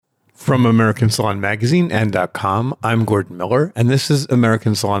From American Salon Magazine and .com, I'm Gordon Miller, and this is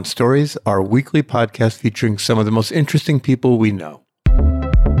American Salon Stories, our weekly podcast featuring some of the most interesting people we know.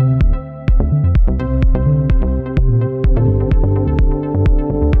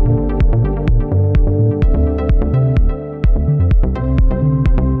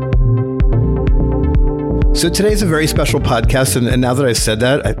 So today's a very special podcast, and now that I've said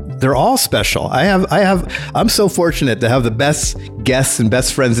that, they're all special. I'm so fortunate to have the best guests and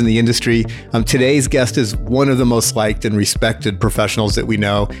best friends in the industry. Today's guest is one of the most liked and respected professionals that we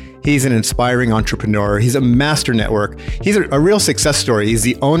know. He's an inspiring entrepreneur. He's a master network. He's a real success story. He's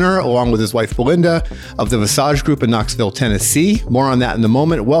the owner, along with his wife Belinda, of the Visage Group in Knoxville, Tennessee. More on that in a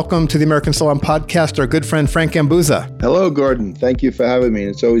moment. Welcome to the American Salon Podcast, our good friend Frank Gambuza. Hello, Gordon. Thank you for having me.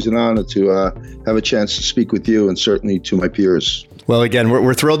 It's always an honor to have a chance to speak with you and certainly to my peers. Well, again,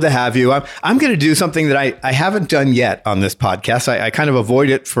 we're thrilled to have you. I'm going to do something that I haven't done yet on this podcast. I kind of avoid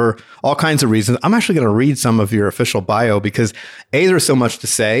it for all kinds of reasons. I'm actually going to read some of your official bio because A, there's so much to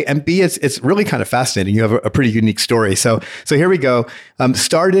say, and B, it's really kind of fascinating. You have a pretty unique story. So here we go.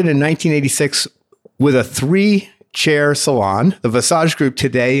 Started in 1986 with a 3-chair salon. The Visage Group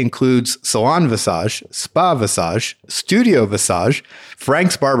today includes Salon Visage, Spa Visage, Studio Visage,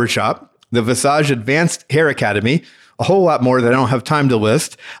 Frank's Barbershop, the Visage Advanced Hair Academy, a whole lot more that I don't have time to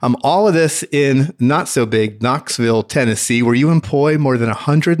list. All of this in not so big Knoxville, Tennessee, where you employ more than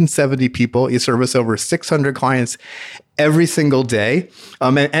 170 people. You service over 600 clients every single day.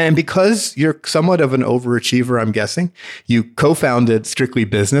 And because you're somewhat of an overachiever, I'm guessing, you co-founded Strictly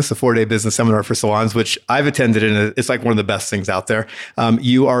Business, a 4-day business seminar for salons, which I've attended, and it's like one of the best things out there.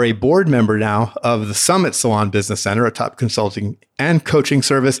 You are a board member now of the Summit Salon Business Center, a top consulting and coaching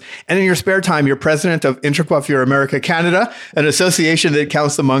service. And in your spare time, you're president of Intercoiffure America Canada, an association that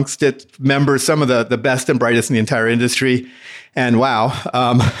counts amongst its members some of the best and brightest in the entire industry. And wow,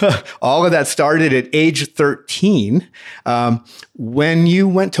 all of that started at age 13 when you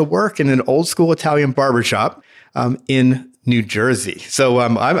went to work in an old school Italian barbershop in New Jersey. So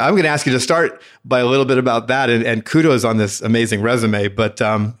I'm going to ask you to start by a little bit about that, and kudos on this amazing resume. But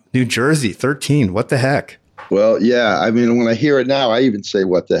New Jersey, 13, what the heck? Well, yeah, I mean, when I hear it now, I even say,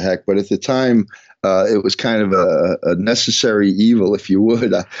 what the heck? But at the time, it was kind of a necessary evil, if you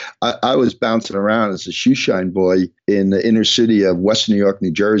would. I was bouncing around as a shoeshine boy in the inner city of West New York,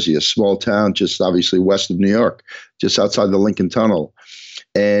 New Jersey, a small town just obviously west of New York, just outside the Lincoln Tunnel.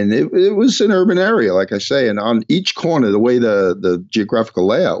 And it was an urban area, like I say. And on each corner, the way the geographical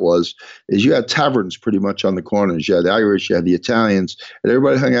layout was, is you had taverns pretty much on the corners. You had the Irish, you had the Italians, and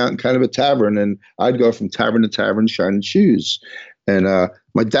everybody hung out in kind of a tavern. And I'd go from tavern to tavern shining shoes. And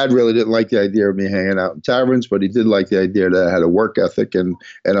my dad really didn't like the idea of me hanging out in taverns, but he did like the idea that I had a work ethic and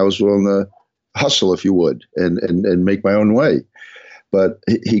I was willing to hustle, if you would, and make my own way. But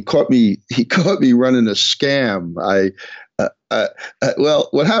he caught me running a scam. Well,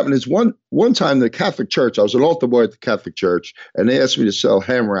 what happened is one time the Catholic Church, I was an altar boy at the Catholic Church, and they asked me to sell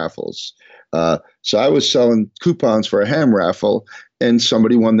ham raffles. So I was selling coupons for a ham raffle, and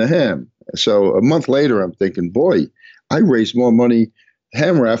somebody won the ham. So a month later, I'm thinking, boy, I raised more money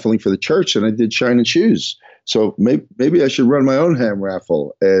ham raffling for the church than I did shining shoes. So maybe I should run my own ham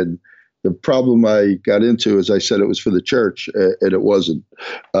raffle. And the problem I got into is I said it was for the church, and it wasn't.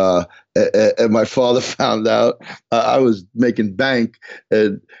 And my father found out I was making bank,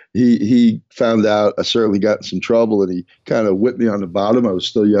 and he found out. I certainly got in some trouble, and he kind of whipped me on the bottom. I was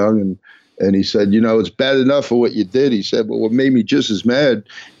still young, and he said, it's bad enough for what you did. He said, but what made me just as mad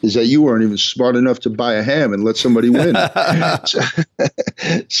is that you weren't even smart enough to buy a ham and let somebody win.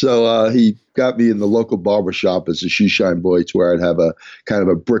 So he got me in the local barbershop as a shoeshine boy to where I'd have a kind of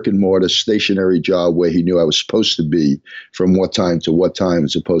a brick and mortar stationary job where he knew I was supposed to be from what time to what time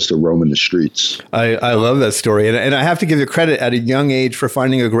as opposed to roaming the streets. I love that story. And I have to give you credit at a young age for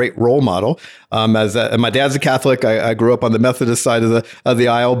finding a great role model. My dad's a Catholic. I grew up on the Methodist side of the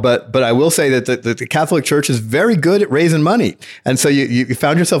aisle, but I will say that the Catholic Church is very good at raising money. And so you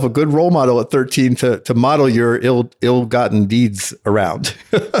found yourself a good role model at 13 to model your ill-gotten deeds around.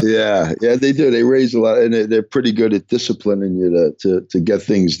 Yeah, they do. They raise a lot, and they're pretty good at disciplining you to get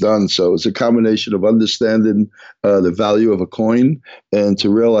things done. So it's a combination of understanding the value of a coin and to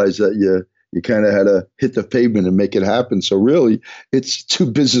realize that you kind of had to hit the pavement and make it happen. So really, it's two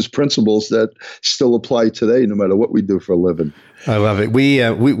business principles that still apply today, no matter what we do for a living. I love it.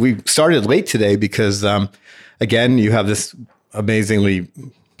 We started late today because, again, you have this amazingly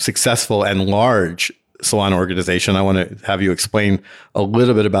successful and large salon organization. I want to have you explain a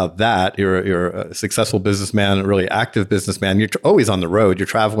little bit about that. You're a successful businessman, a really active businessman. You're always on the road. You're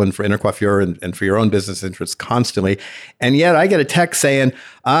traveling for Intercoiffure and for your own business interests constantly. And yet I get a text saying,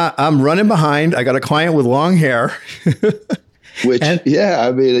 I'm running behind. I got a client with long hair. Which, yeah,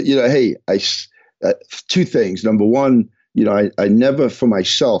 I mean, hey, two things. Number one, I never, for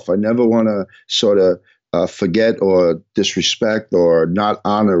myself, I never want to sort of forget or disrespect or not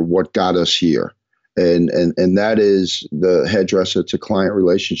honor what got us here. And that is the hairdresser to client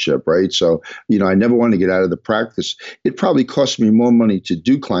relationship, right? So, I never want to get out of the practice. It probably costs me more money to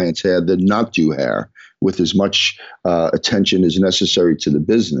do clients' hair than not do hair with as much attention as necessary to the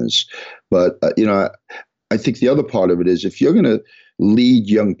business. But, I think the other part of it is if you're going to lead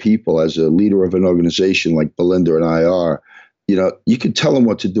young people as a leader of an organization like Belinda and I are, you can tell them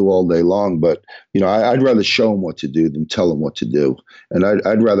what to do all day long, but, I'd rather show them what to do than tell them what to do. And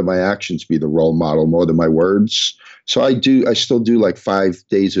I'd rather my actions be the role model more than my words. So I still do like 5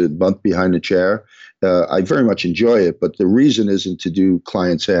 days a month behind the chair. I very much enjoy it, but the reason isn't to do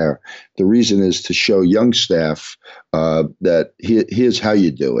clients' hair. The reason is to show young staff that here's how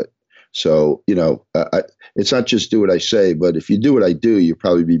you do it. So, it's not just do what I say, but if you do what I do, you'll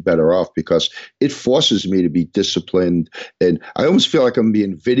probably be better off because it forces me to be disciplined. And I almost feel like I'm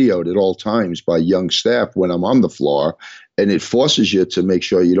being videoed at all times by young staff when I'm on the floor. And it forces you to make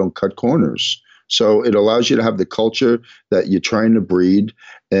sure you don't cut corners. So it allows you to have the culture that you're trying to breed.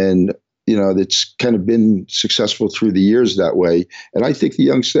 And, it's kind of been successful through the years that way. And I think the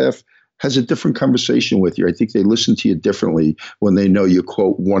young staff has a different conversation with you. I think they listen to you differently when they know you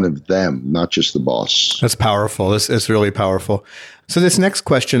quote one of them, not just the boss. That's powerful. It's really powerful. So this next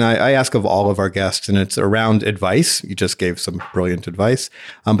question I ask of all of our guests, and it's around advice. You just gave some brilliant advice,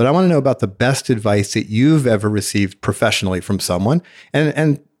 but I want to know about the best advice that you've ever received professionally from someone,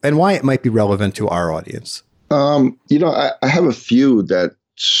 and why it might be relevant to our audience. I have a few that,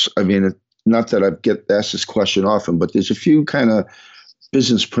 not that I get asked this question often, but there's a few kind of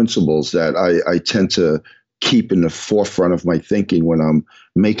business principles that I tend to keep in the forefront of my thinking when I'm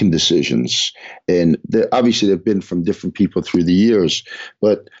making decisions. And obviously they've been from different people through the years,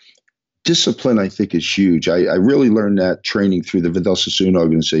 but discipline, I think, is huge. I really learned that training through the Vidal Sassoon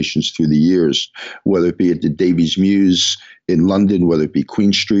organizations through the years, whether it be at the Davies Muse in London, whether it be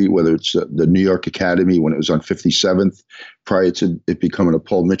Queen Street, whether it's the New York Academy when it was on 57th, prior to it becoming a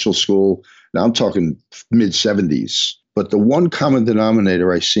Paul Mitchell school. Now I'm talking mid-70s. But the one common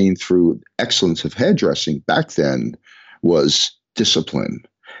denominator I seen through excellence of hairdressing back then was discipline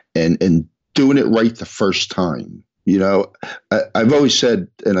and doing it right the first time. I've always said,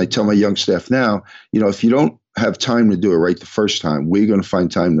 and I tell my young staff now, if you don't have time to do it right the first time, where are you going to find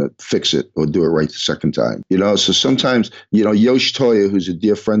time to fix it or do it right the second time? So sometimes, Yosh Toya, who's a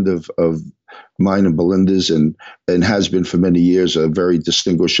dear friend of mine and Belinda's and has been for many years a very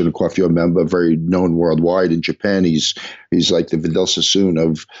distinguished Intercoiffure member, very known worldwide. In Japan, he's like the Vidal Sassoon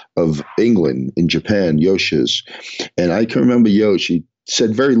of England in Japan, Yosh is. And I can remember Yosh, he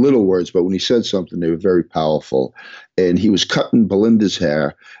said very little words, but when he said something, they were very powerful. And he was cutting Belinda's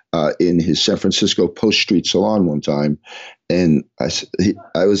hair in his San Francisco Post Street salon one time. And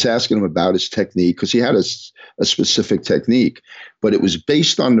I was asking him about his technique because he had a specific technique, but it was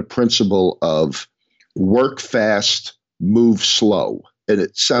based on the principle of work fast, move slow. And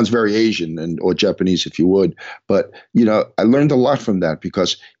it sounds very Asian or Japanese, if you would. But, I learned a lot from that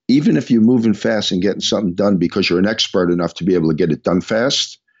because even if you're moving fast and getting something done because you're an expert enough to be able to get it done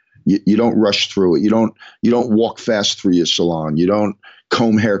fast, you don't rush through it. You don't walk fast through your salon. You don't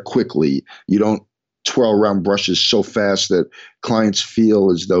comb hair quickly. You don't twirl around brushes so fast that clients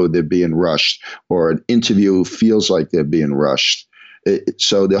feel as though they're being rushed or an interview feels like they're being rushed.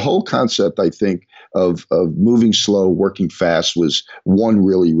 So the whole concept, I think, of moving slow, working fast was one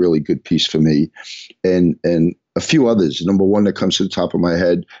really, really good piece for me. And a few others. Number one that comes to the top of my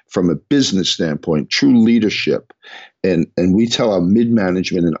head from a business standpoint, true leadership. And we tell our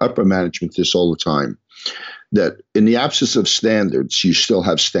mid-management and upper management this all the time, that in the absence of standards, you still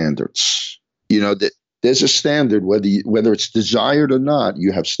have standards. That there's a standard, whether it's desired or not,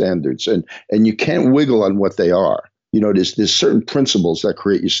 you have standards. And you can't wiggle on what they are. There's certain principles that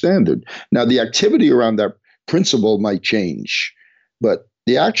create your standard. Now, the activity around that principle might change, but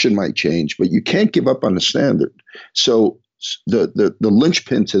the action might change, but you can't give up on the standard. So the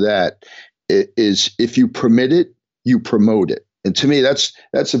linchpin to that is if you permit it, you promote it. And to me, that's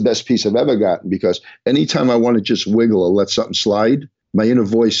the best piece I've ever gotten, because anytime I want to just wiggle or let something slide, my inner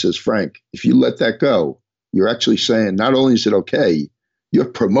voice says, Frank, if you let that go, you're actually saying not only is it okay, you're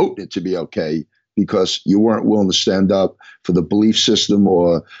promoting it to be okay, because you weren't willing to stand up for the belief system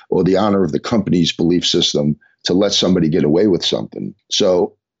or the honor of the company's belief system to let somebody get away with something.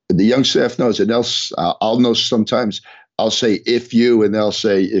 So the young staff knows, and I'll know sometimes I'll say, if you, and they'll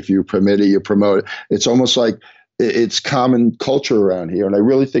say, if you permit it, you promote it. It's almost like it's common culture around here. And I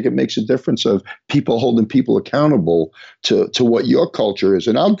really think it makes a difference of people holding people accountable to what your culture is.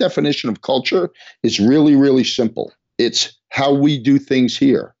 And our definition of culture is really, really simple. It's how we do things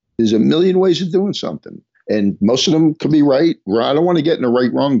here. There's a million ways of doing something. And most of them can be right. I don't want to get in a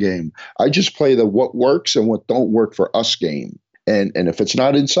right-wrong game. I just play the what works and what don't work for us game. And if it's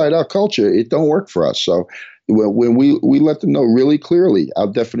not inside our culture, it don't work for us. So when we let them know really clearly, our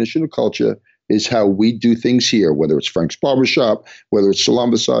definition of culture is how we do things here, whether it's Frank's Barbershop, whether it's salon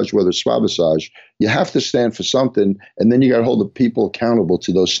massage, whether it's spa massage. You have to stand for something, and then you got to hold the people accountable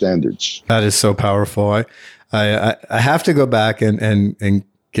to those standards. That is so powerful. I have to go back and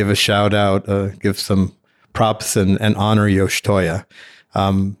give a shout out, give some props and honor Yosh Toya.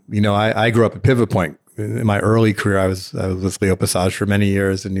 I grew up at Pivot Point. In my early career, I was with Leo Passage for many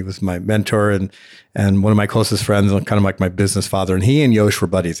years, and he was my mentor and one of my closest friends, and kind of like my business father. And he and Yosh were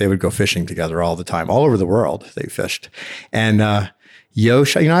buddies. They would go fishing together all the time, all over the world. They fished. And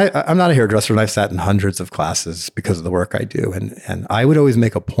Yosh, I'm not a hairdresser, and I've sat in hundreds of classes because of the work I do. And I would always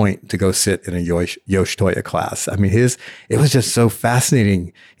make a point to go sit in a Yosh Toya class. I mean, it was just so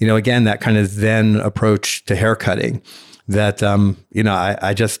fascinating. Again, that kind of Zen approach to haircutting. That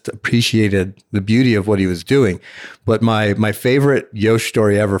I just appreciated the beauty of what he was doing. But my favorite Yosh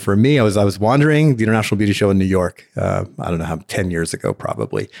story ever for me, I was wandering the International Beauty Show in New York. I don't know how 10 years ago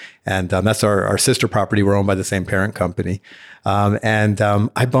probably, and that's our sister property. We're owned by the same parent company, and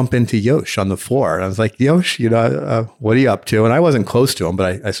I bump into Yosh on the floor, and I was like, Yosh, what are you up to? And I wasn't close to him,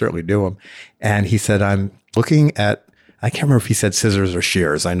 but I certainly knew him. And he said, I'm looking at. I can't remember if he said scissors or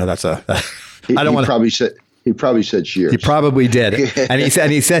shears. I know that's I don't want to. He probably said shears. He probably did. And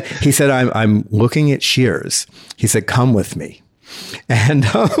he said, I'm looking at shears. He said, come with me. And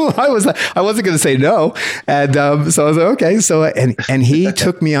I wasn't going to say no. And so I was like, okay. So, and he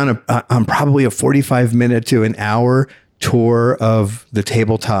took me on probably a 45-minute to an hour tour of the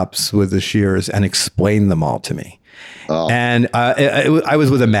tabletops with the shears and explained them all to me. Oh. And I was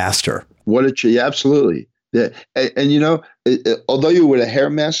with a master. Yeah, absolutely. Yeah. And although you were a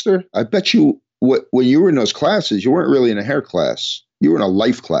hair master, I bet you, when you were in those classes, you weren't really in a hair class. You were in a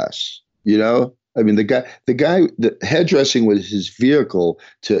life class. I mean, the hairdressing was his vehicle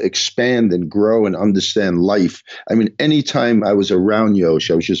to expand and grow and understand life. I mean, anytime I was around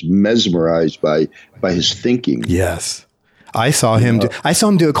Yosh, I was just mesmerized by his thinking. Yes. I saw him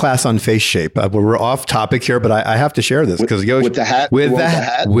do a class on face shape. We're off topic here, but I have to share this because with the hat, with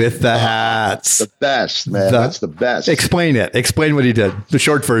the hats, the best, man. That's the best. Explain it. Explain what he did. The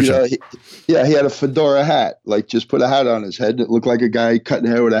short version. He had a fedora hat. Like, just put a hat on his head. It looked like a guy cutting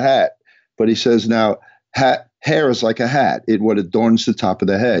hair with a hat. But he says now, hair is like a hat. It what adorns the top of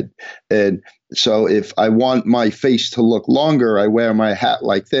the head. And so if I want my face to look longer, I wear my hat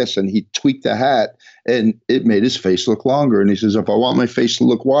like this. And he tweaked the hat, and it made his face look longer. And he says, if I want my face to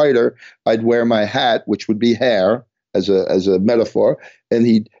look wider, I'd wear my hat, which would be hair as a metaphor. And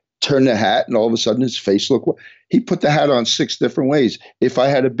he'd turn the hat, and all of a sudden his face looked. He put the hat on 6 different ways. If I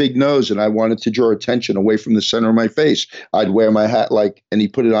had a big nose and I wanted to draw attention away from the center of my face, I'd wear my hat and he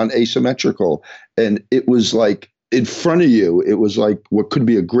put it on asymmetrical. And it was like, in front of you, it was like what could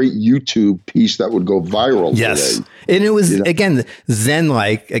be a great YouTube piece that would go viral. Yes. Today. And it was, again,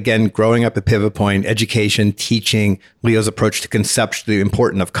 Zen-like, again, growing up at Pivot Point, education, teaching, Leo's approach to conceptually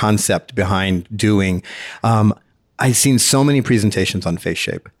important of concept behind doing. I've seen so many presentations on face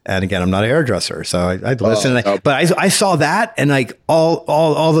shape. And again, I'm not a hairdresser, so I'd listen. But I saw that, and like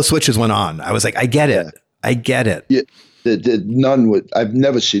all the switches went on. I was like, I get it. Yeah. I get it. Yeah. I've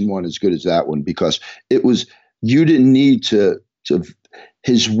never seen one as good as that one, because it was, you didn't need to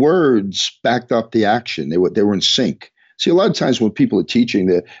his words backed up the action. They were in sync. See, a lot of times when people are teaching,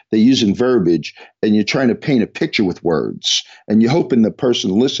 they're using verbiage, and you're trying to paint a picture with words, and you're hoping the person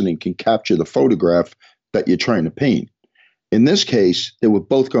listening can capture the photograph that you're trying to paint. In this case, they were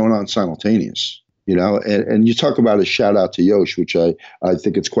both going on simultaneous, and you talk about a shout out to Yosh, which I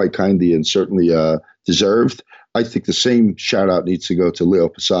think it's quite kindly and certainly deserved. I think the same shout out needs to go to Leo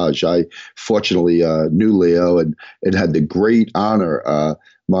Passage. I fortunately knew Leo and had the great honor.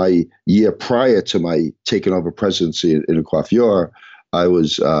 My year prior to my taking over presidency in a coiffure, I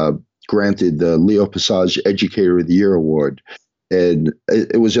was granted the Leo Passage Educator of the Year award. And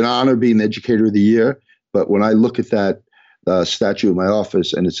it was an honor being the Educator of the Year. But when I look at that statue in my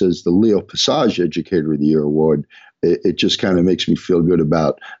office and it says the Leo Passage Educator of the Year award, it just kind of makes me feel good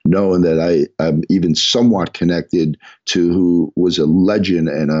about knowing that I'm even somewhat connected to who was a legend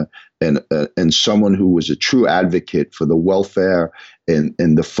and someone who was a true advocate for the welfare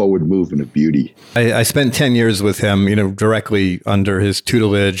and the forward movement of beauty. I spent 10 years with him, directly under his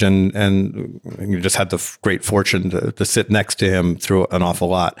tutelage, and just had the great fortune to sit next to him through an awful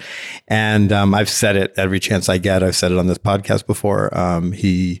lot. And I've said it every chance I get. I've said it on this podcast before.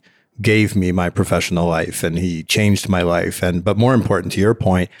 He gave me my professional life, and he changed my life. But more important, to your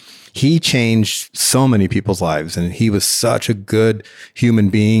point, he changed so many people's lives, and he was such a good human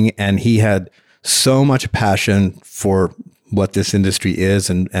being, and he had so much passion for what this industry is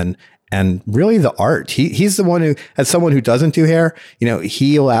and really the art. He's the one who, as someone who doesn't do hair,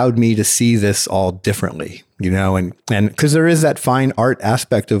 he allowed me to see this all differently, and because there is that fine art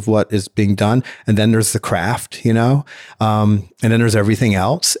aspect of what is being done, and then there's the craft, and then there's everything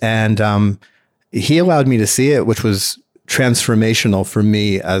else. And he allowed me to see it, which was transformational for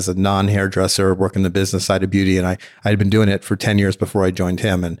me as a non-hairdresser working the business side of beauty. And I had been doing it for 10 years before I joined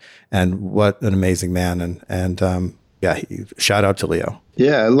him, and what an amazing man. And shout out to Leo.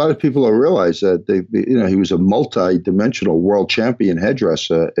 Yeah, a lot of people don't realize that he was a multi-dimensional world champion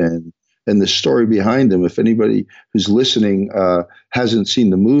hairdresser, and the story behind him. If anybody who's listening hasn't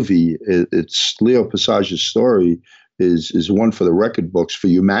seen the movie, it's Leo Pasage's story is one for the record books for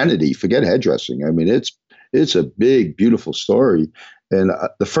humanity. Forget hairdressing. I mean, it's a big, beautiful story. And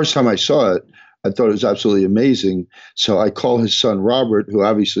the first time I saw it, I thought it was absolutely amazing. So I call his son Robert, who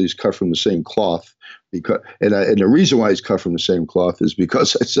obviously is cut from the same cloth. And the reason why he's cut from the same cloth is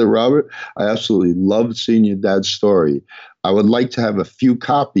because I said, Robert, I absolutely loved seeing your dad's story. I would like to have a few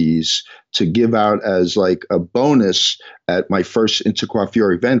copies to give out as like a bonus at my first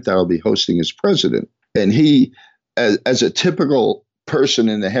Intercoiffure event that I'll be hosting as president. And he, as a typical person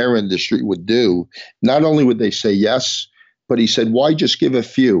in the hair industry would do, not only would they say yes, but he said, why just give a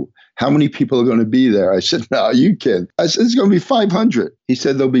few? How many people are going to be there? I said, no, you can. I said, it's going to be 500. He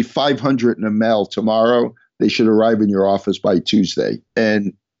said, there'll be 500 in the mail tomorrow. They should arrive in your office by Tuesday.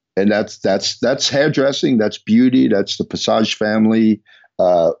 And that's hairdressing. That's beauty. That's the Pasage family.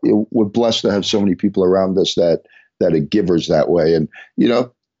 We're blessed to have so many people around us that are givers that way. And,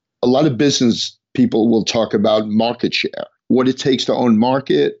 a lot of business people will talk about market share, what it takes to own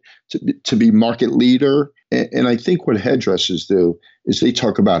market, to be market leader. And I think what hairdressers do is they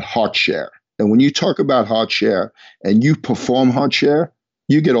talk about heart share. And when you talk about heart share and you perform heart share,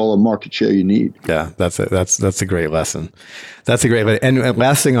 you get all the market share you need. Yeah, that's a great lesson. That's a great lesson. And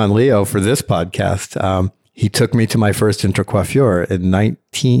last thing on Leo for this podcast, he took me to my first Intercoiffure in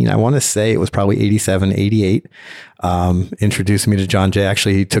I want to say it was probably 87, 88. Introduced me to John Jay.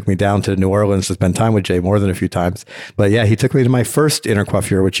 Actually, he took me down to New Orleans to spend time with Jay more than a few times. But yeah, he took me to my first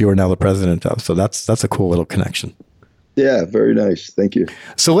Intercoiffure, which you are now the president of. So that's a cool little connection. Yeah, very nice. Thank you.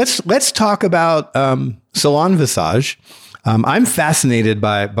 So let's talk about Salon Visage. I'm fascinated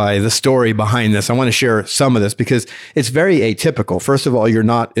by the story behind this. I want to share some of this because it's very atypical. First of all, you're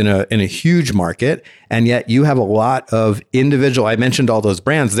not in a huge market, and yet you have a lot of individual. I mentioned all those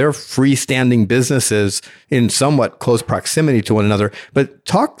brands. They're freestanding businesses in somewhat close proximity to one another. But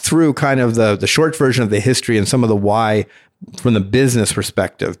talk through kind of the short version of the history and some of the why from the business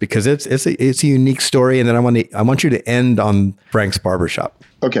perspective, because it's a unique story. And then I want you to end on Frank's Barbershop.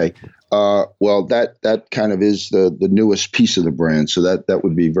 Okay. Well, that kind of is the newest piece of the brand, so that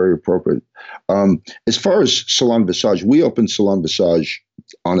would be very appropriate. As far as Salon Visage, we opened Salon Visage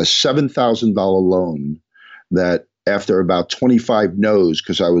on a $7,000 loan that after about 25 no's,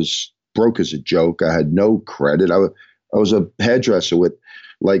 because I was broke as a joke, I had no credit. I was a hairdresser with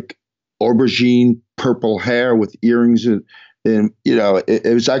like aubergine purple hair with earrings and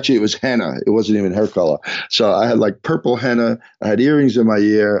it was henna. It wasn't even hair color. So I had like purple henna. I had earrings in my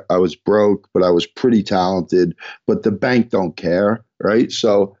ear. I was broke, but I was pretty talented. But the bank don't care, right?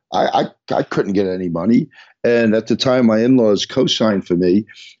 So I couldn't get any money. And at the time, my in-laws co-signed for me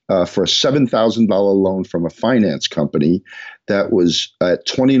for a $7,000 loan from a finance company that was at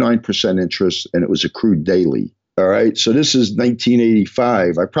 29% interest, and it was accrued daily. All right. So this is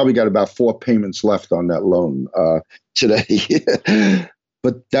 1985. I probably got about 4 payments left on that loan today.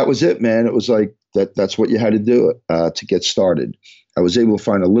 But that was it, man. It was like that's what you had to do to get started. I was able to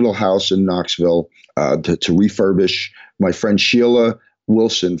find a little house in Knoxville to refurbish. My friend Sheila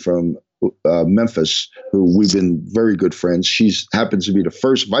Wilson from Memphis, who we've been very good friends. She happens to be the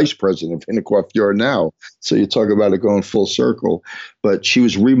first vice president of Intercoiffure now. So you talk about it going full circle. But she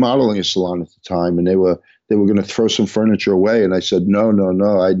was remodeling a salon at the time, and they were going to throw some furniture away. And I said, no,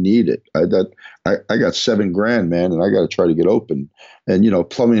 I need it. I got $7,000, man, and I got to try to get open. And,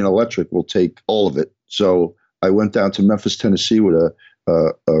 plumbing and electric will take all of it. So I went down to Memphis, Tennessee with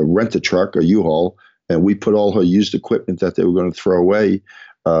a rent-a-truck, a U-Haul, and we put all her used equipment that they were going to throw away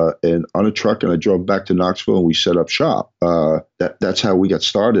and on a truck, and I drove back to Knoxville, and we set up shop. That's how we got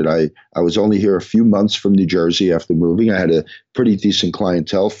started. I was only here a few months from New Jersey after moving. I had a pretty decent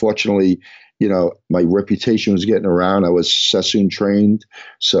clientele. Fortunately, my reputation was getting around. I was Sassoon trained,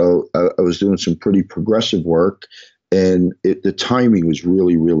 so I was doing some pretty progressive work, and the timing was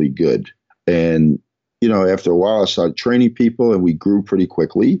really, really good. And after a while, I started training people, and we grew pretty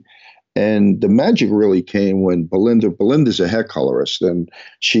quickly. And the magic really came when Belinda's a hair colorist, and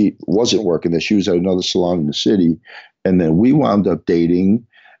she wasn't working there. She was at another salon in the city. And then we wound up dating.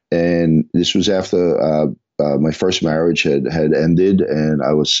 And this was after my first marriage had ended, and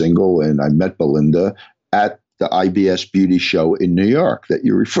I was single. And I met Belinda at the IBS Beauty Show in New York that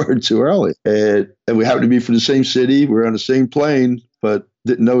you referred to earlier. And we happened to be from the same city. We were on the same plane, but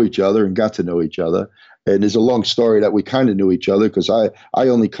didn't know each other and got to know each other. And there's a long story that we kind of knew each other because I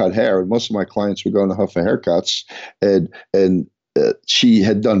only cut hair, and most of my clients were going to her for haircuts, and she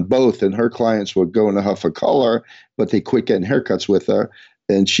had done both, and her clients were going to her for color, but they quit getting haircuts with her.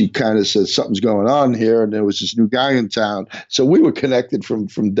 And she kind of said, something's going on here. And there was this new guy in town. So we were connected from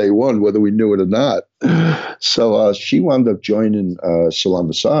day one, whether we knew it or not. So she wound up joining Salon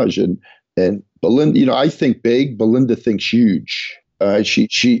Massage. And Belinda, I think big, Belinda thinks huge.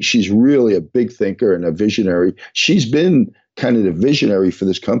 She's really a big thinker and a visionary. She's been kind of the visionary for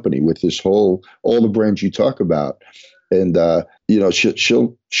this company with all the brands you talk about. And,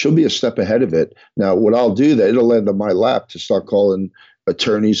 she'll be a step ahead of it. Now, what I'll do, that it'll land on my lap to start calling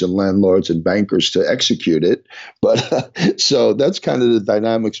attorneys and landlords and bankers to execute it. But so that's kind of the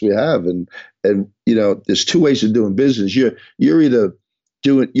dynamics we have. And there's two ways of doing business. You're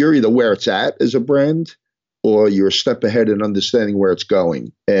either where it's at as a brand, or you're a step ahead in understanding where it's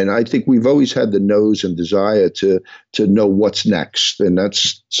going. And I think we've always had the nose and desire to know what's next. And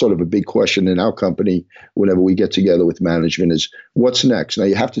that's sort of a big question in our company whenever we get together with management is what's next? Now,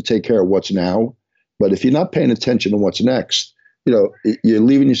 you have to take care of what's now. But if you're not paying attention to what's next, you're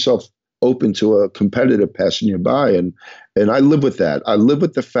leaving yourself open to a competitor passing you by. And I live with that. I live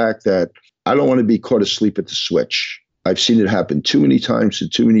with the fact that I don't want to be caught asleep at the switch. I've seen it happen too many times to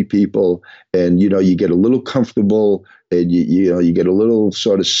too many people. And, you get a little comfortable and you get a little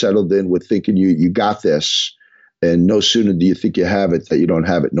sort of settled in with thinking you got this. And no sooner do you think you have it that you don't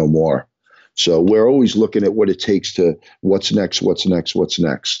have it no more. So we're always looking at what it takes to what's next.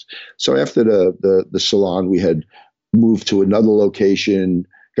 So after the salon, we had moved to another location,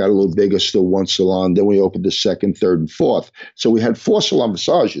 got a little bigger, still one salon. Then we opened the second, third, and fourth. So we had 4 salon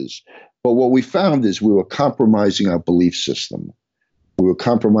massages. But what we found is we were compromising our belief system. We were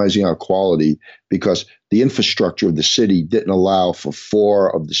compromising our quality because the infrastructure of the city didn't allow for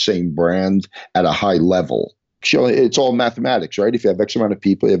 4 of the same brand at a high level. It's all mathematics, right? If you have X amount of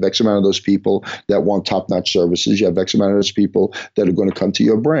people, you have X amount of those people that want top-notch services. You have X amount of those people that are going to come to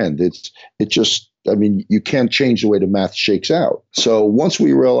your brand. You can't change the way the math shakes out. So once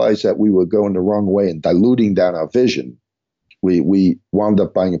we realized that we were going the wrong way and diluting down our vision, we wound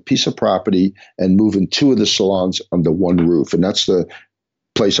up buying a piece of property and moving 2 of the salons under one roof. And that's the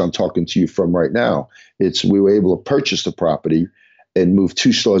place I'm talking to you from right now. We were able to purchase the property and move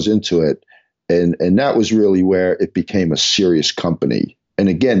 2 stores into it. And that was really where it became a serious company. And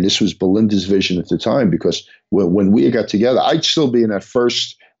again, this was Belinda's vision at the time, because when we got together, I'd still be in that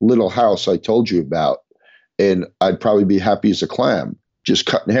first little house I told you about. And I'd probably be happy as a clam, just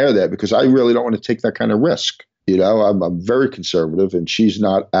cutting hair there, because I really don't want to take that kind of risk. I'm very conservative, and she's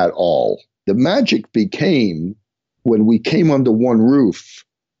not at all. The magic became when we came under one roof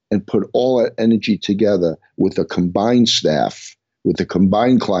and put all that energy together with a combined staff, with a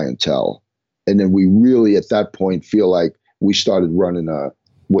combined clientele. And then we really, at that point, feel like we started running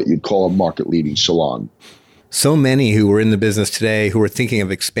what you'd call a market-leading salon. So many who are in the business today, who are thinking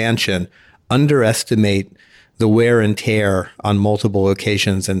of expansion, underestimate the wear and tear on multiple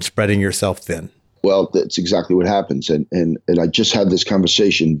occasions and spreading yourself thin. Well, that's exactly what happens. And I just had this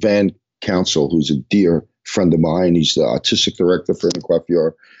conversation. Van Council, who's a dear friend of mine, he's the artistic director for Inner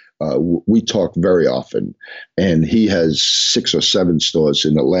Coiffure. We talk very often, and he has 6 or 7 stores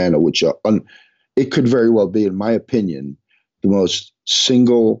in Atlanta, which are it could very well be, in my opinion, the most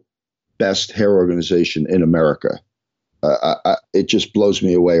single best hair organization in America. It just blows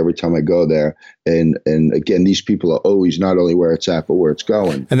me away every time I go there. And again, these people are always not only where it's at, but where it's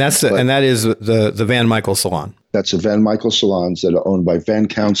going. And that is the Van Michael Salon. That's the Van Michael salons that are owned by Van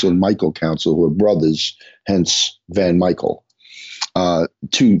Council and Michael Council, who are brothers, hence Van Michael.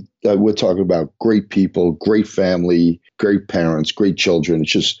 We're talking about great people, great family, great parents, great children.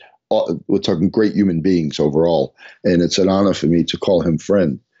 It's just we're talking great human beings overall. And it's an honor for me to call him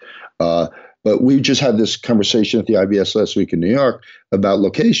friend. But we just had this conversation at the IBS last week in New York about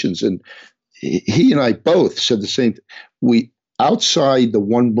locations. And he and I both said the same thing. We, outside the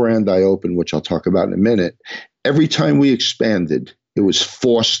one brand I opened, which I'll talk about in a minute, every time we expanded, it was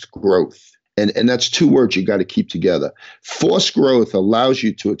forced growth. And that's two words you got to keep together. Forced growth allows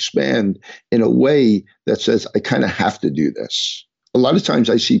you to expand in a way that says, I kind of have to do this. A lot of times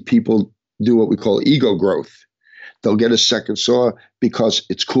I see people do what we call ego growth. They'll get a second store because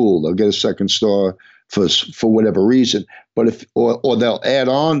it's cool. They'll get a second store for whatever reason. But or they'll add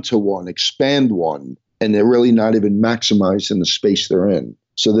on to one, expand one, and they're really not even maximizing the space they're in.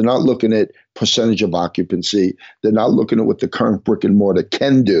 So they're not looking at percentage of occupancy. They're not looking at what the current brick and mortar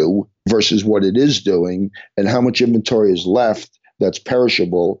can do versus what it is doing and how much inventory is left that's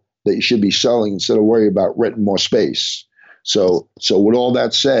perishable that you should be selling instead of worrying about renting more space. So with all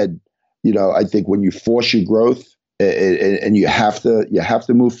that said, I think when you force your growth and you have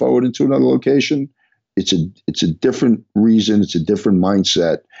to move forward into another location, it's a different reason, it's a different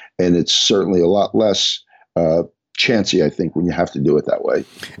mindset, and it's certainly a lot less chancy, I think, when you have to do it that way.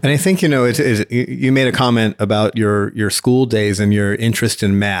 And I think, you made a comment about your school days and your interest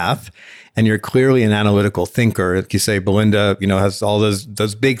in math, and you're clearly an analytical thinker. Like you say, Belinda, has all those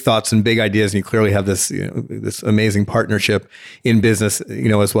big thoughts and big ideas, and you clearly have this, this amazing partnership in business,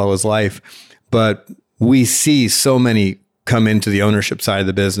 as well as life. But we see so many come into the ownership side of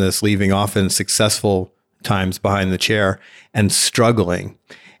the business, leaving often successful times behind the chair and struggling.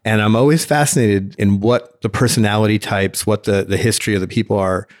 And I'm always fascinated in what the personality types, what the history of the people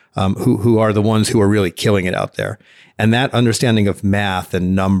are, who are the ones who are really killing it out there. And that understanding of math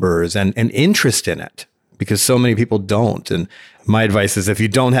and numbers and interest in it, because so many people don't. And my advice is if you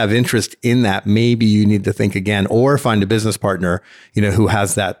don't have interest in that, maybe you need to think again or find a business partner, who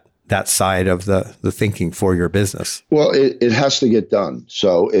has that side of the thinking for your business. Well, it has to get done.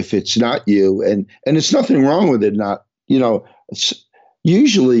 So if it's not you, and it's nothing wrong with it,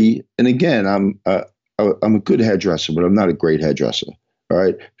 usually, and again, I'm a good hairdresser, but I'm not a great hairdresser. All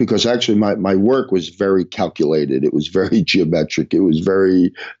right, because actually my work was very calculated. It was very geometric. It was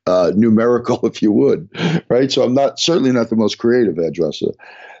very numerical, if you would. Right, so I'm certainly not the most creative hairdresser,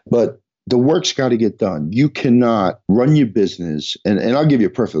 but the work's got to get done. You cannot run your business, and I'll give you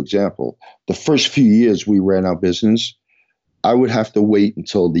a perfect example. The first few years we ran our business, I would have to wait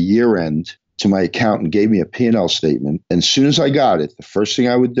until the year end till my accountant gave me a P&L statement. And as soon as I got it, the first thing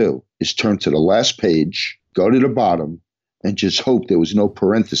I would do is turn to the last page, go to the bottom, and just hope there was no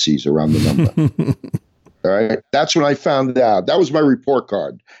parentheses around the number. All right. That's when I found out. That was my report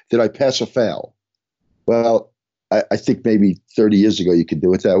card. Did I pass or fail? Well, I think maybe 30 years ago you could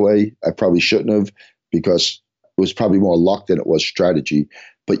do it that way. I probably shouldn't have, because it was probably more luck than it was strategy.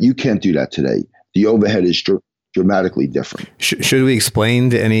 But you can't do that today. The overhead is dramatically different. Should we explain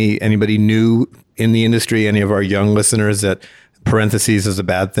to anybody new in the industry, any of our young listeners, that parentheses is a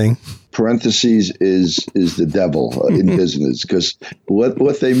bad thing? Parentheses is the devil in business, because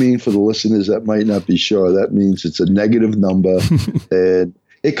what they mean for the listeners that might not be sure, that means it's a negative number. And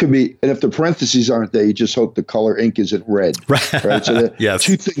it could be, and if the parentheses aren't there, you just hope the color ink isn't red. Right. So there are yes.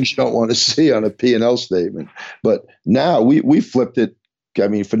 Two things you don't want to see on a P&L statement. But now we flipped it. I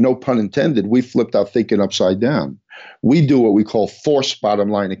mean, for no pun intended, we flipped our thinking upside down. We do what we call forced bottom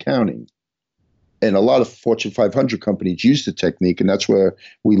line accounting. And a lot of Fortune 500 companies use the technique, and that's where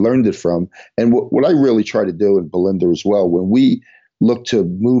we learned it from. And what I really try to do, and Belinda as well, when we look to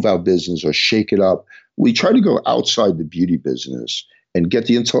move our business or shake it up, we try to go outside the beauty business and get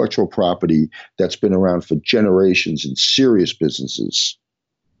the intellectual property that's been around for generations in serious businesses.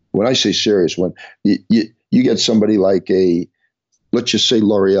 When I say serious, when you get somebody like let's just say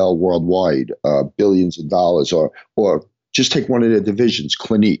L'Oreal worldwide, billions of dollars, or just take one of their divisions,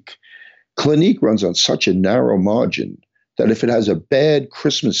 Clinique. Clinique runs on such a narrow margin that if it has a bad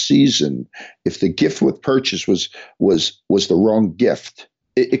Christmas season, if the gift with purchase was the wrong gift,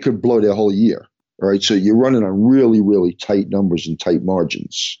 it could blow their whole year. All right, so you're running on really, really tight numbers and tight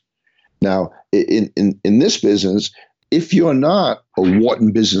margins. Now, in this business, if you're not a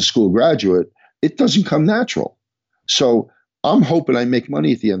Wharton Business School graduate, it doesn't come natural. So I'm hoping I make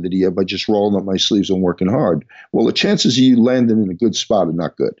money at the end of the year by just rolling up my sleeves and working hard. Well, the chances of you landing in a good spot are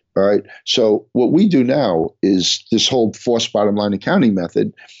not good. All right. So what we do now is this whole forced bottom line accounting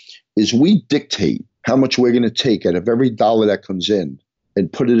method is we dictate how much we're going to take out of every dollar that comes in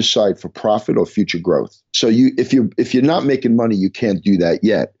and put it aside for profit or future growth. So if you're not making money, you can't do that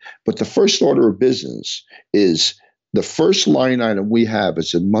yet. But the first order of business is the first line item we have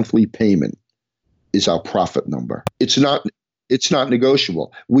as a monthly payment is our profit number. It's not it's not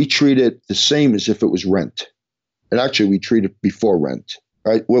negotiable. We treat it the same as if it was rent. And actually, we treat it before rent,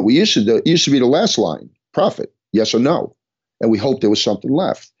 right? What we used to do, it used to be the last line, profit, yes or no. And we hoped there was something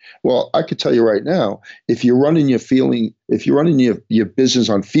left. Well, I could tell you right now, if you're running your business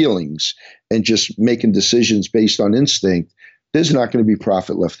on feelings and just making decisions based on instinct, there's not going to be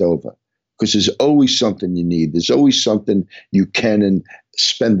profit left over, because there's always something you need. There's always something you can and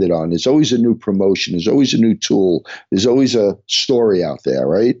spend it on. There's always a new promotion. There's always a new tool. There's always a story out there,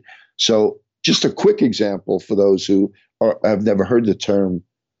 right? So just a quick example for those who have never heard the term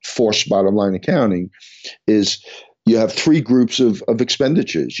forced bottom line accounting is you have three groups of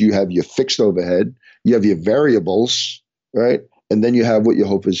expenditures. You have your fixed overhead, you have your variables, right? And then you have what you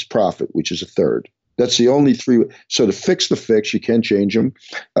hope is profit, which is a third. That's the only three. So to fix the fix, you can't change them.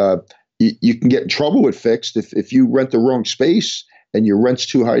 You can get in trouble with fixed if you rent the wrong space and your rent's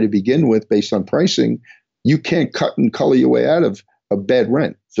too high to begin with based on pricing. You can't cut and color your way out of a bad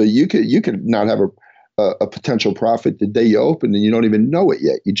rent. So you could not have a potential profit the day you open and you don't even know it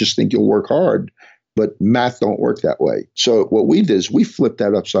yet. You just think you'll work hard, but math don't work that way. So what we did is we flipped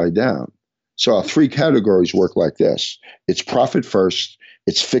that upside down. So our three categories work like this. It's profit first,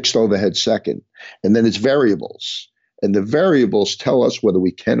 it's fixed overhead second, and then it's variables. And the variables tell us whether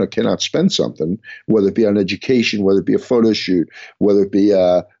we can or cannot spend something, whether it be on education, whether it be a photo shoot, whether it be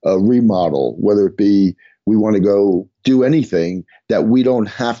a remodel, whether it be we want to go do anything that we don't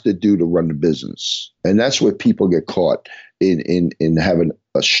have to do to run the business. And that's where people get caught in having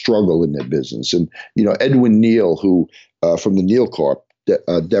a struggle in their business. And, Edwin Neal, who from the Neal Corp,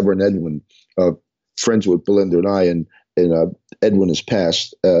 Deborah and Edwin, friends with Belinda and I, and Edwin has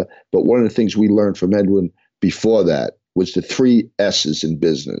passed. But one of the things we learned from Edwin before that was the 3 S's in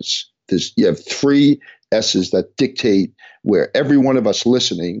business. You have 3 S's that dictate where every one of us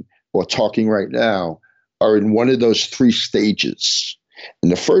listening or talking right now are in one of those 3 stages.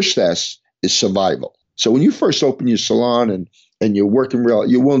 And the first S is survival. So when you first open your salon and you're working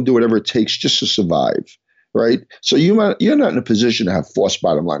you won't do whatever it takes just to survive, right? So you're not in a position to have forced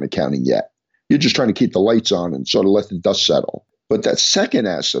bottom line accounting yet. You're just trying to keep the lights on and sort of let the dust settle. But that second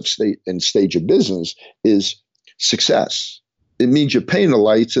S of stage of business is success. It means you're paying the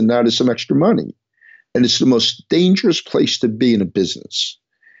lights and now there's some extra money. And it's the most dangerous place to be in a business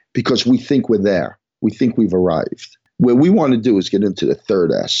because we think we're there. We think we've arrived. What we want to do is get into the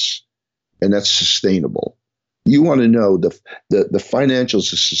third S, and that's sustainable. You want to know the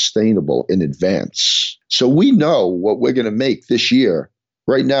financials are sustainable in advance. So we know what we're going to make this year.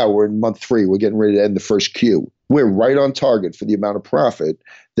 Right now, we're in month 3. We're getting ready to end the first Q. We're right on target for the amount of profit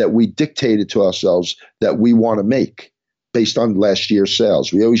that we dictated to ourselves that we want to make based on last year's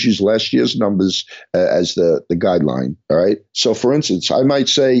sales. We always use last year's numbers as the guideline. All right. So, for instance, I might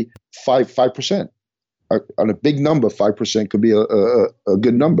say 5%. On a big number, 5% could be a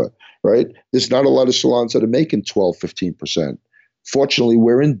good number, right? There's not a lot of salons that are making 12, 15%. Fortunately,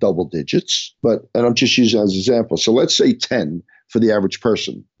 we're in double digits, and I'm just using it as an example. So let's say 10 for the average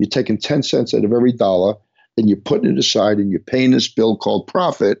person. You're taking 10 cents out of every dollar and you're putting it aside and you're paying this bill called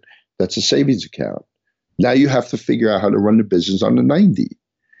profit. That's a savings account. Now you have to figure out how to run the business on the 90.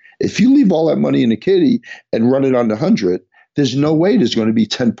 If you leave all that money in the kitty and run it on the 100, there's no way there's going to be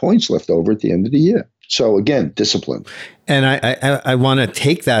 10 points left over at the end of the year. So again, discipline. And I want to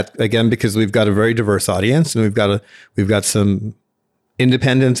take that again because we've got a very diverse audience, and we've got some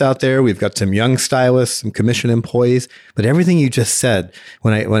independents out there, we've got some young stylists, some commission employees. But everything you just said,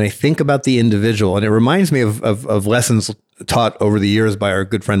 when I think about the individual, and it reminds me of lessons taught over the years by our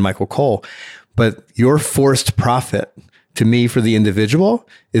good friend Michael Cole. But your forced profit, to me, for the individual,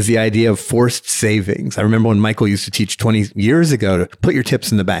 is the idea of forced savings. I remember when Michael used to teach 20 years ago to put your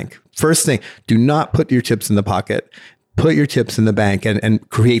tips in the bank. First thing, do not put your tips in the pocket. Put your tips in the bank and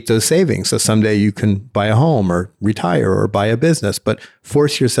create those savings. So someday you can buy a home or retire or buy a business, but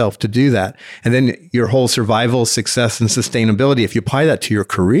force yourself to do that. And then your whole survival, success, and sustainability, if you apply that to your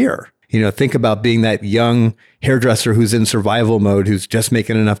career, think about being that young hairdresser who's in survival mode, who's just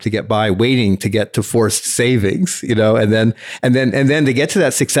making enough to get by, waiting to get to forced savings, and then to get to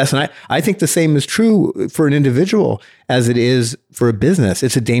that success. And I think the same is true for an individual as it is for a business.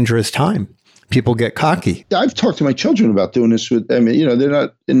 It's a dangerous time. People get cocky. I've talked to my children about doing this they're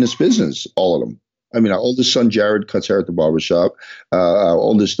not in this business, all of them. Our oldest son, Jared, cuts hair at the barbershop. Our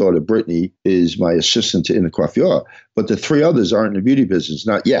oldest daughter, Brittany, is my assistant in the coiffure. But the 3 others aren't in the beauty business,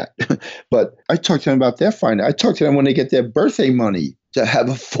 not yet. But I talked to them about their finance. I talked to them when they get their birthday money. to have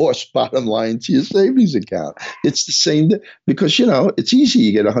a forced bottom line to your savings account. It's the same because it's easy.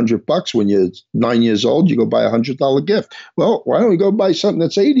 You get $100 when you're 9 years old. You go buy $100 gift. Well, why don't we go buy something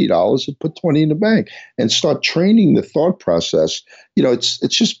that's $80 and put 20 in the bank and start training the thought process?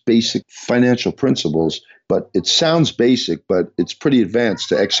 It's just basic financial principles. But it sounds basic, but it's pretty advanced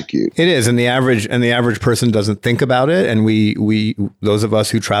to execute. It is, and the average person doesn't think about it. And we those of us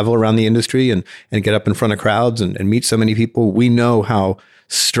who travel around the industry and get up in front of crowds and meet so many people, we know how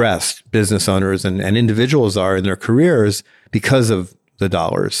stressed business owners and individuals are in their careers because of the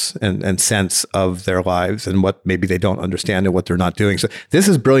dollars and cents of their lives and what maybe they don't understand and what they're not doing. So this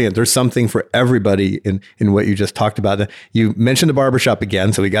is brilliant. There's something for everybody in what you just talked about. You mentioned the barbershop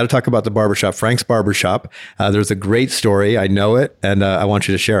again, so we got to talk about the barbershop, Frank's Barbershop. There's a great story. I know it, and I want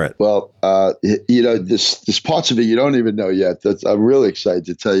you to share it. Well, this parts of it you don't even know yet. I'm really excited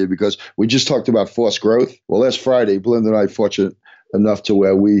to tell you because we just talked about forced growth. Well, last Friday, Belinda and I fortunate enough to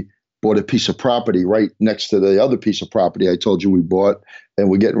where we bought a piece of property right next to the other piece of property I told you we bought,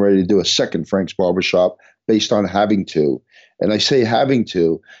 and we're getting ready to do a second Frank's Barbershop based on having to. And I say having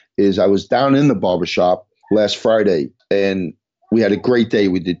to is I was down in the barbershop last Friday, and we had a great day.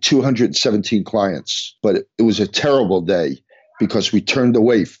 We did 217 clients, but it was a terrible day because we turned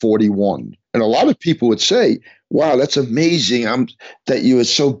away 41. And a lot of people would say, wow, that's amazing that you were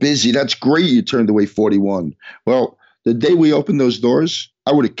so busy. That's great you turned away 41. Well, the day we opened those doors,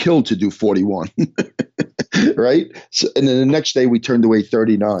 I would have killed to do 41, right? So, and then the next day we turned away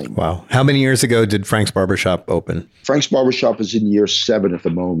 39. Wow. How many years ago did Frank's Barbershop open? Frank's Barbershop is in year 7 at the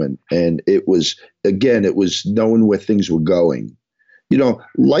moment. And it was knowing where things were going.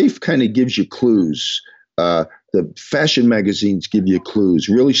 Life kind of gives you clues. The fashion magazines give you clues.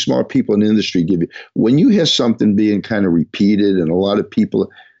 Really smart people in the industry give you. When you hear something being kind of repeated and a lot of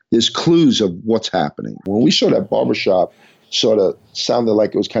people, there's clues of what's happening. When we saw that barbershop, sort of sounded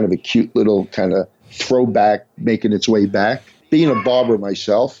like it was kind of a cute little kind of throwback making its way back. Being a barber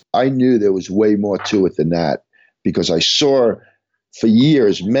myself, I knew there was way more to it than that because I saw for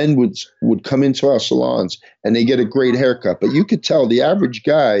years men would come into our salons and they get a great haircut. But you could tell the average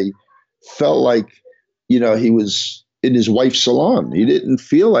guy felt like, he was in his wife's salon. He didn't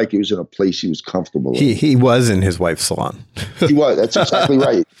feel like he was in a place he was comfortable in. He was in his wife's salon. He was. That's exactly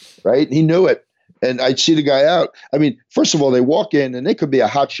right. Right? He knew it. And I'd see the guy out. I mean, first of all, they walk in and they could be a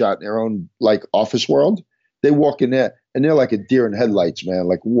hotshot in their own office world. They walk in there and they're like a deer in headlights, man.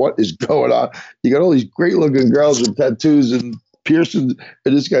 Like, what is going on? You got all these great looking girls with tattoos and piercings.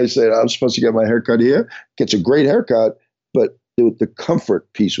 And this guy said, I'm supposed to get my haircut here. Gets a great haircut, but the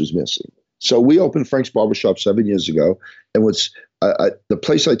comfort piece was missing. So we opened Frank's Barbershop 7 years ago. And the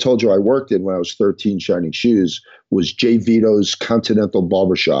place I told you I worked in when I was 13 shining shoes was Jay Vito's Continental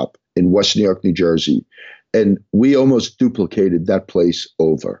Barbershop in West New York, New Jersey. And we almost duplicated that place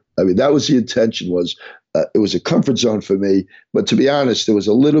over. I mean, that was the intention it was a comfort zone for me. But to be honest, there was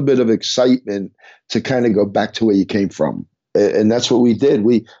a little bit of excitement to kind of go back to where you came from. And that's what we did.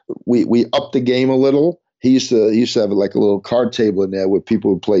 We upped the game a little. He used to have like a little card table in there where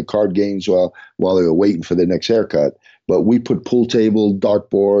people would play card games while they were waiting for their next haircut. But we put pool table,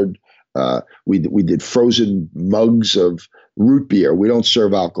 dartboard. We did frozen mugs of root beer. We don't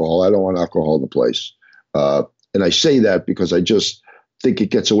serve alcohol. I don't want alcohol in the place. And I say that because I just think it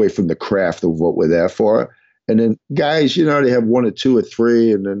gets away from the craft of what we're there for. And then guys, they have 1 or 2 or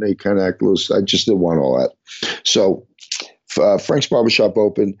 3, and then they kind of act loose. I just didn't want all that. So Frank's Barbershop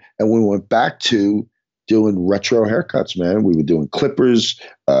opened, and we went back to doing retro haircuts, man. We were doing clippers,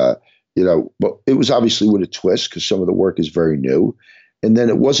 but it was obviously with a twist because some of the work is very new. And then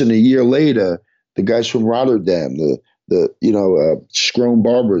it wasn't a year later, the guys from Rotterdam, the Scrone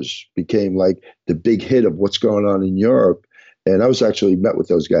Barbers became like the big hit of what's going on in Europe. And I was actually met with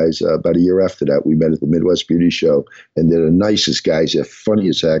those guys about a year after that. We met at the Midwest Beauty Show, and they're the nicest guys. They're funny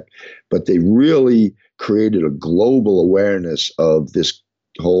as heck, but they really created a global awareness of this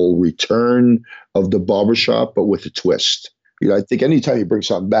whole return of the barbershop, but with a twist. I think anytime you bring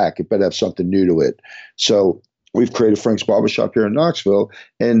something back, it better have something new to it. So we've created Frank's Barbershop here in Knoxville,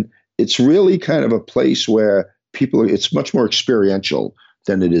 and it's really kind of a place where it's much more experiential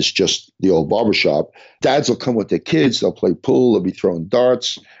than it is just the old barbershop. Dads will come with their kids. They'll play pool. They'll be throwing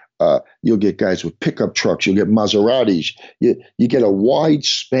darts. You'll get guys with pickup trucks. You'll get Maseratis. You get a wide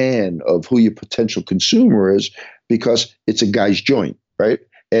span of who your potential consumer is because it's a guy's joint, right?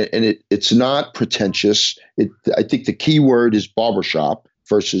 And it's not pretentious. I think the key word is barbershop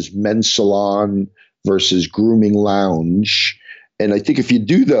versus men's salon versus grooming lounge. And I think if you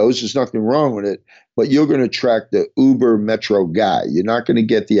do those, there's nothing wrong with it, but you're going to attract the uber metro guy. You're not going to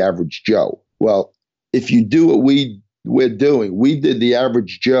get the average Joe. Well, if you do what we we did the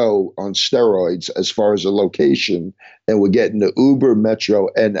average Joe on steroids as far as a location, and we're getting the Uber, Metro,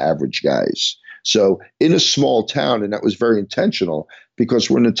 and average guys. So in a small town, and that was very intentional because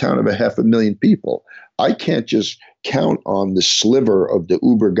we're in a town of 500,000 people. I can't just count on the sliver of the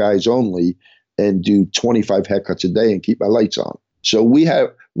Uber guys only and do 25 haircuts a day and keep my lights on. So we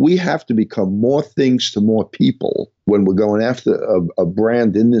have to become more things to more people when we're going after a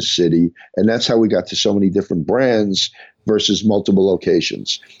brand in this city. And that's how we got to so many different brands versus multiple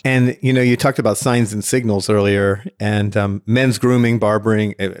locations. And, you talked about signs and signals earlier, and men's grooming,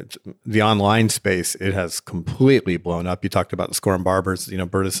 barbering, the online space, it has completely blown up. You talked about the Score and Barbers,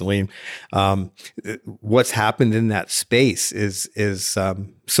 Berta Celine. What's happened in that space is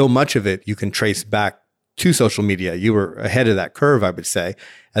so much of it you can trace back to social media. You were ahead of that curve, I would say,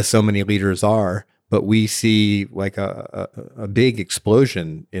 as so many leaders are. But we see like a big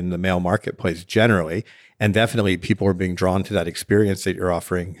explosion in the male marketplace generally, and definitely people are being drawn to that experience that you're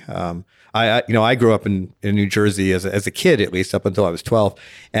offering. I grew up in New Jersey as a kid, at least up until I was 12,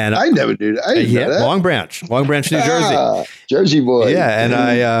 and I never did. I didn't know that. Long Branch, New Jersey, Jersey boy.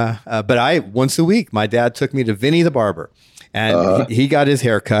 Yeah, and but once a week, my dad took me to Vinny the barber. And he got his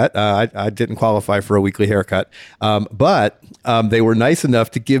haircut. I didn't qualify for a weekly haircut, but they were nice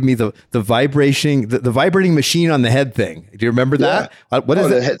enough to give me the vibrating machine on the head thing. Do you remember that? What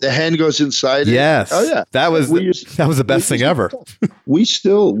is it? The hand goes inside. Yes. Oh yeah. That was the best thing ever. We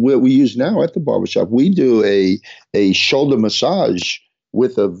use now at the barbershop. We do a shoulder massage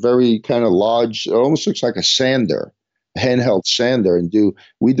with a very kind of large. It almost looks like a sander, handheld sander, and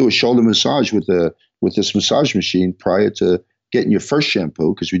we do a shoulder massage with this massage machine prior to getting your first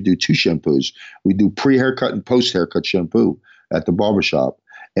shampoo, because we do 2 shampoos. We do pre-haircut and post-haircut shampoo at the barbershop.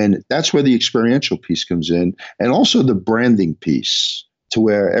 And that's where the experiential piece comes in, and also the branding piece, to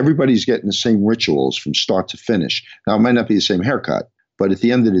where everybody's getting the same rituals from start to finish. Now, it might not be the same haircut, but at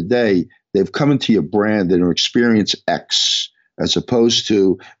the end of the day, they've come into your brand and are experience X, as opposed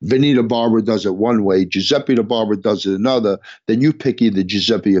to Vinny the barber does it one way, Giuseppe the barber does it another, then you pick either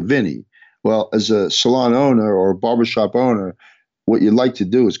Giuseppe or Vinny. Well, as a salon owner or a barbershop owner, what you'd like to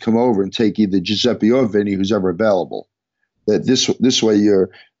do is come over and take either Giuseppe or Vinny, who's ever available. That this way your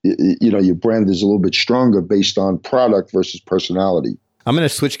brand is a little bit stronger based on product versus personality. I'm going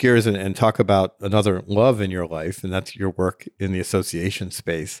to switch gears and talk about another love in your life, and that's your work in the association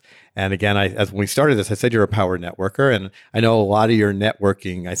space. And again, when we started this, I said you're a power networker, and I know a lot of your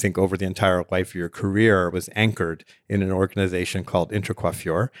networking, I think over the entire life of your career, was anchored in an organization called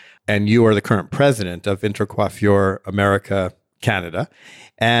Intercoiffure, and you are the current president of Intercoiffure America Canada.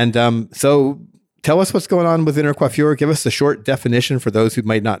 And so tell us what's going on with Intercoiffure. Give us a short definition for those who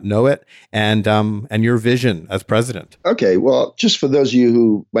might not know it, and your vision as president. Okay, well, just for those of you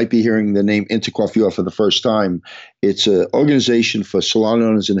who might be hearing the name Intercoiffure for the first time, it's an organization for salon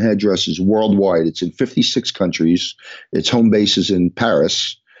owners and hairdressers worldwide. It's in 56 countries. Its home base is in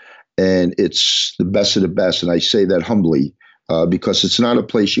Paris, and it's the best of the best. And I say that humbly because it's not a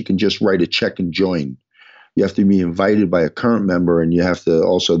place you can just write a check and join. You have to be invited by a current member, and you have to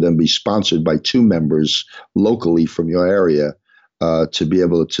also then be sponsored by 2 members locally from your area to be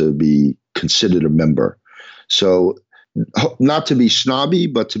able to be considered a member. So not to be snobby,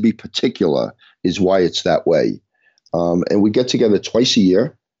 but to be particular is why it's that way. And we get together twice a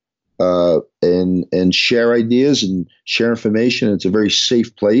year and share ideas and share information. It's a very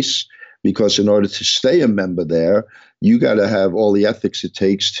safe place because in order to stay a member there, you got to have all the ethics it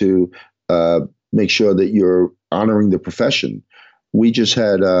takes to make sure that you're honoring the profession. We just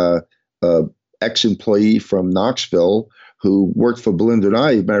had a ex-employee from Knoxville who worked for Belinda and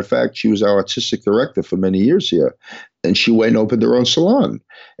I. Matter of fact, she was our artistic director for many years here. And she went and opened her own salon.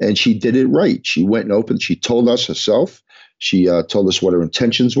 And she did it right. She went and opened. She told us herself. She told us what her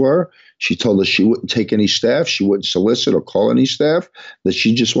intentions were. She told us she wouldn't take any staff. She wouldn't solicit or call any staff. That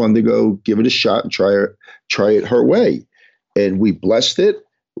she just wanted to go give it a shot and try it her way. And we blessed it.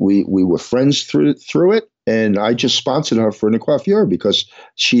 We were friends through it, and I just sponsored her for Intercoiffure because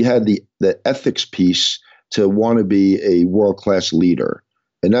she had the ethics piece to want to be a world-class leader.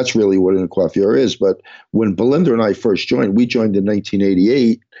 And that's really what Intercoiffure is. But when Belinda and I first joined, we joined in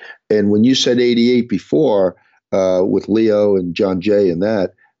 1988. And when you said 88 before, with Leo and John Jay and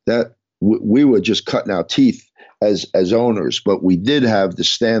that we were just cutting our teeth as owners, but we did have the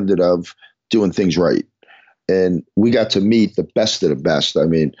standard of doing things right. And we got to meet the best of the best. I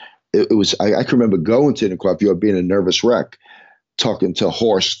mean, it was, I can remember going to Intercoiffure being a nervous wreck, talking to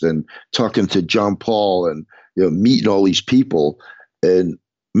Horst and talking to John Paul and, meeting all these people. And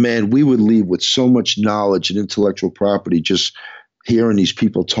man, we would leave with so much knowledge and intellectual property, just hearing these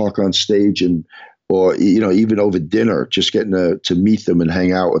people talk on stage and or even over dinner, just getting to meet them and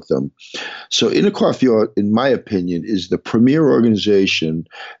hang out with them. So Intercoiffure, in my opinion, is the premier organization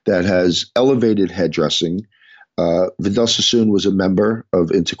that has elevated hairdressing. Vidal Sassoon was a member of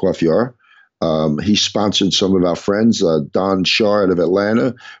Intercoiffure. He sponsored some of our friends. Don Shaw out of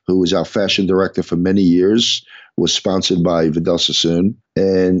Atlanta, who was our fashion director for many years, was sponsored by Vidal Sassoon.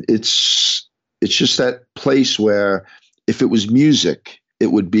 And it's just that place where if it was music,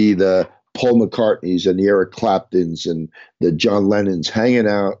 it would be the Paul McCartneys and the Eric Claptons and the John Lennons hanging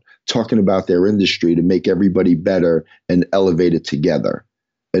out, talking about their industry to make everybody better and elevate it together.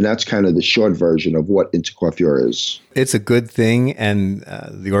 And that's kind of the short version of what Intercoiffure is. It's a good thing, and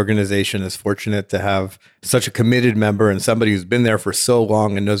the organization is fortunate to have such a committed member and somebody who's been there for so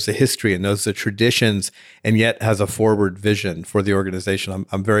long and knows the history and knows the traditions, and yet has a forward vision for the organization.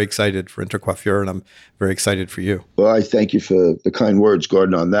 I'm very excited for Intercoiffure, and I'm very excited for you. Well, I thank you for the kind words,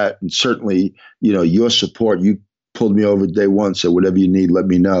 Gordon, on that. And certainly, your support, you pulled me over day one, said whatever you need, let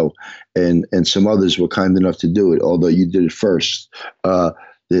me know. And some others were kind enough to do it, although you did it first.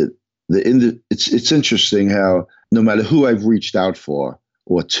 It's interesting how no matter who I've reached out for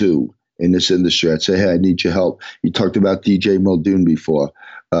or to in this industry, I'd say, hey, I need your help. You talked about DJ Muldoon before.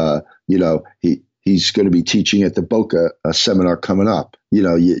 He's going to be teaching at the Boca seminar coming up.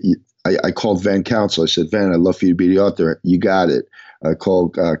 I called Van Council. I said, Van, I'd love for you to be the author. You got it. I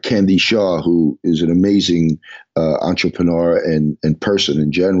called Candy Shaw, who is an amazing entrepreneur and person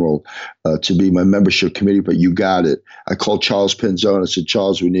in general, to be my membership committee, but you got it. I called Charles Penzone. I said,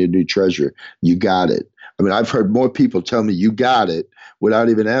 Charles, we need a new treasurer. You got it. I mean, I've heard more people tell me you got it without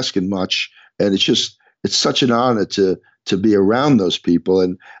even asking much. And it's such an honor to be around those people.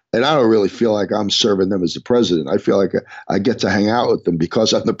 And I don't really feel like I'm serving them as the president. I feel like I get to hang out with them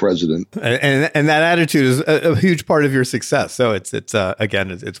because I'm the president. And that attitude is a huge part of your success. So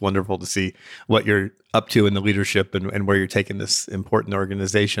it's wonderful to see what you're up to in the leadership and where you're taking this important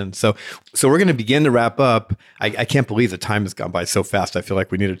organization. So we're going to begin to wrap up. I can't believe the time has gone by so fast. I feel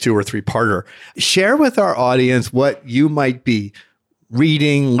like we need a 2 or 3 parter. Share with our audience what you might be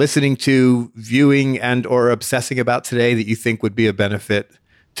reading, listening to, viewing, and or obsessing about today that you think would be a benefit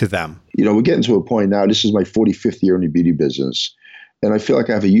to them. We're getting to a point now. This is my 45th year in the beauty business. And I feel like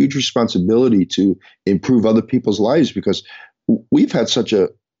I have a huge responsibility to improve other people's lives because we've had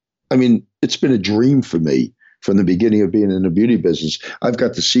it's been a dream for me from the beginning of being in the beauty business. I've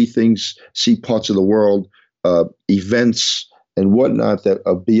got to see parts of the world, events and whatnot that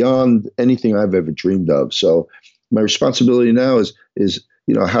are beyond anything I've ever dreamed of. So my responsibility now is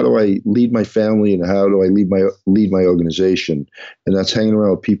how do I lead my family and how do I lead my organization? And that's hanging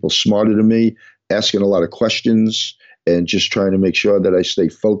around with people smarter than me, asking a lot of questions, and just trying to make sure that I stay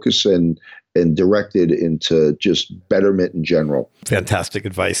focused and directed into just betterment in general. Fantastic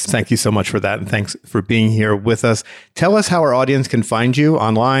advice. Thank you so much for that. And thanks for being here with us. Tell us how our audience can find you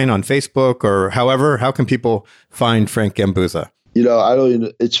online, on Facebook, or however. How can people find Frank Gambuza?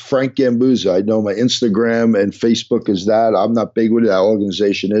 It's Frank Gambuza. I know my Instagram and Facebook is that. I'm not big with it. Our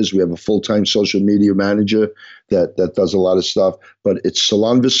organization is. We have a full-time social media manager that does a lot of stuff. But it's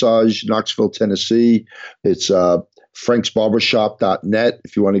Salon Visage, Knoxville, Tennessee. It's franksbarbershop.net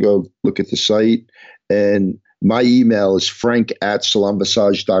if you want to go look at the site. And my email is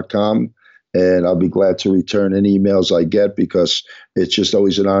frank@salonvisage.com. And I'll be glad to return any emails I get because it's just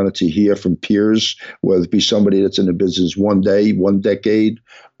always an honor to hear from peers, whether it be somebody that's in the business one day, one decade,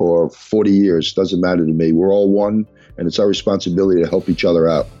 or 40 years. Doesn't matter to me. We're all one, and it's our responsibility to help each other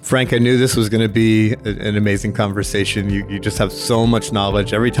out. Frank, I knew this was going to be an amazing conversation. You just have so much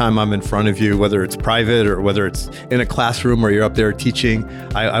knowledge. Every time I'm in front of you, whether it's private or whether it's in a classroom or you're up there teaching,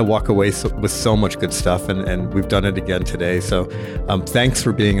 I walk away with so much good stuff, and we've done it again today. So thanks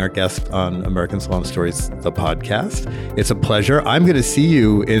for being our guest on American Salon Stories, the podcast. It's a pleasure. I'm going to see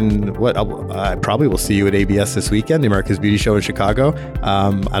you I probably will see you at ABS this weekend, the America's Beauty Show in Chicago.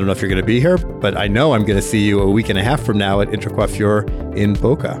 I don't know if you're going to be here, but I know I'm going to see you a week and a half from now at Intercoiffure in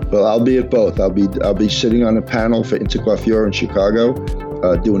Boca. Well, I'll be at both. I'll be sitting on a panel for Intercoiffure in Chicago,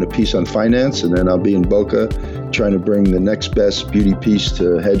 doing a piece on finance, and then I'll be in Boca trying to bring the next best beauty piece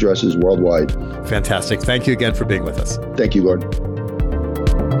to hairdressers worldwide. Fantastic. Thank you again for being with us. Thank you, Gordon.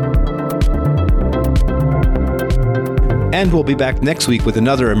 And we'll be back next week with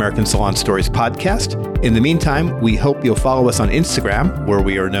another American Salon Stories podcast. In the meantime, we hope you'll follow us on Instagram, where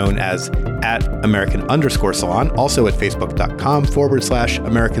we are known as @American_Salon, also at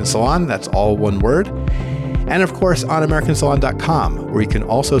Facebook.com/American Salon. That's all one word. And of course, on AmericanSalon.com, where you can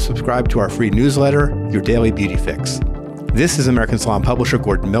also subscribe to our free newsletter, Your Daily Beauty Fix. This is American Salon publisher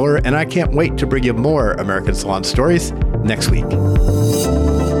Gordon Miller, and I can't wait to bring you more American Salon Stories next week.